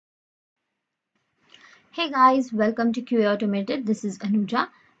Hey guys, welcome to QA Automated. This is Anuja.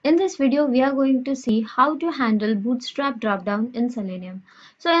 In this video, we are going to see how to handle Bootstrap Dropdown in Selenium.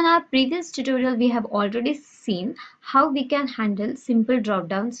 So in our previous tutorial, we have already seen how we can handle simple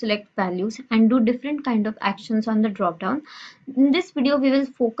dropdown, select values and do different kind of actions on the dropdown. In this video, we will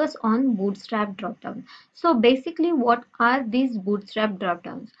focus on Bootstrap Dropdown. So basically, what are these Bootstrap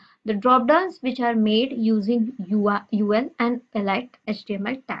Dropdowns? The dropdowns which are made using UL and elite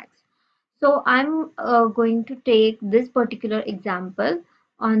HTML tags. So I'm going to take this particular example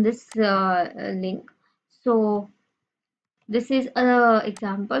on this link. So this is an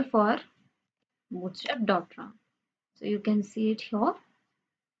example for bootstrap.ram. So you can see it here.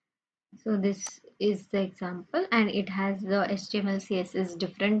 So this is the example and it has the HTML, CSS,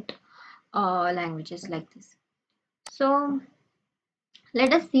 different languages like this. So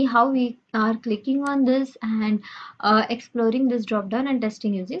let us see how we are clicking on this and exploring this drop down and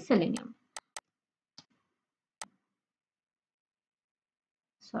testing using Selenium.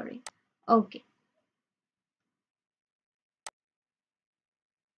 Sorry. Okay.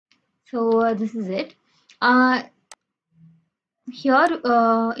 So this is it. Uh, Here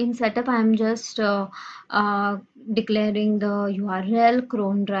in setup, I'm just declaring the URL,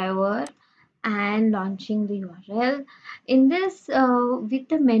 Chrome driver, and launching the URL. In this, with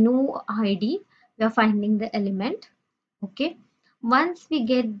the menu ID, we are finding the element. Okay. Once we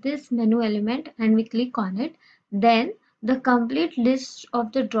get this menu element and we click on it, then the complete list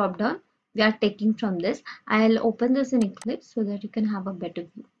of the drop down we are taking from this. I'll open this in Eclipse so that you can have a better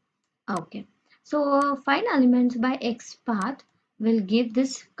view. Okay, so find elements by XPath will give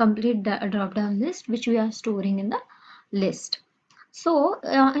this complete drop down list which we are storing in the list. So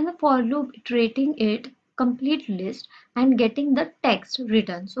in the for loop, iterating it complete list and getting the text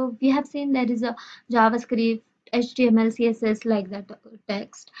written. So we have seen there is a JavaScript, HTML, CSS like that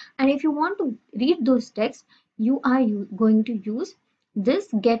text. And if you want to read those texts, you are going to use this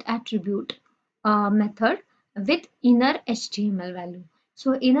get attribute method with inner HTML value.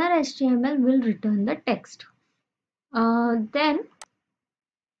 So inner HTML will return the text. Then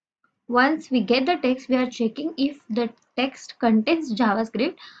once we get the text, we are checking if the text contains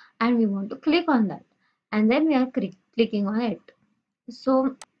JavaScript and we want to click on that. And then we are clicking on it.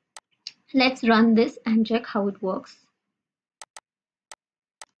 So let's run this and check how it works.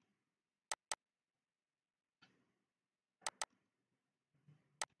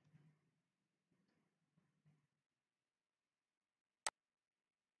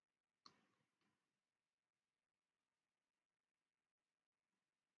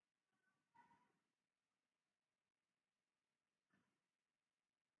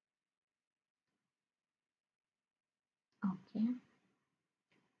 Okay.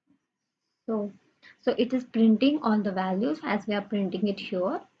 So it is printing all the values as we are printing it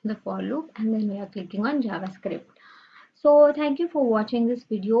here in the for loop, and then we are clicking on JavaScript. So thank you for watching this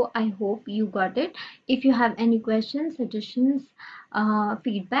video. I hope you got it. If you have any questions, suggestions,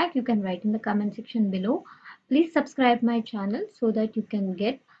 feedback, you can write in the comment section below. Please subscribe my channel so that you can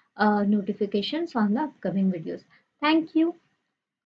get notifications on the upcoming videos. Thank you.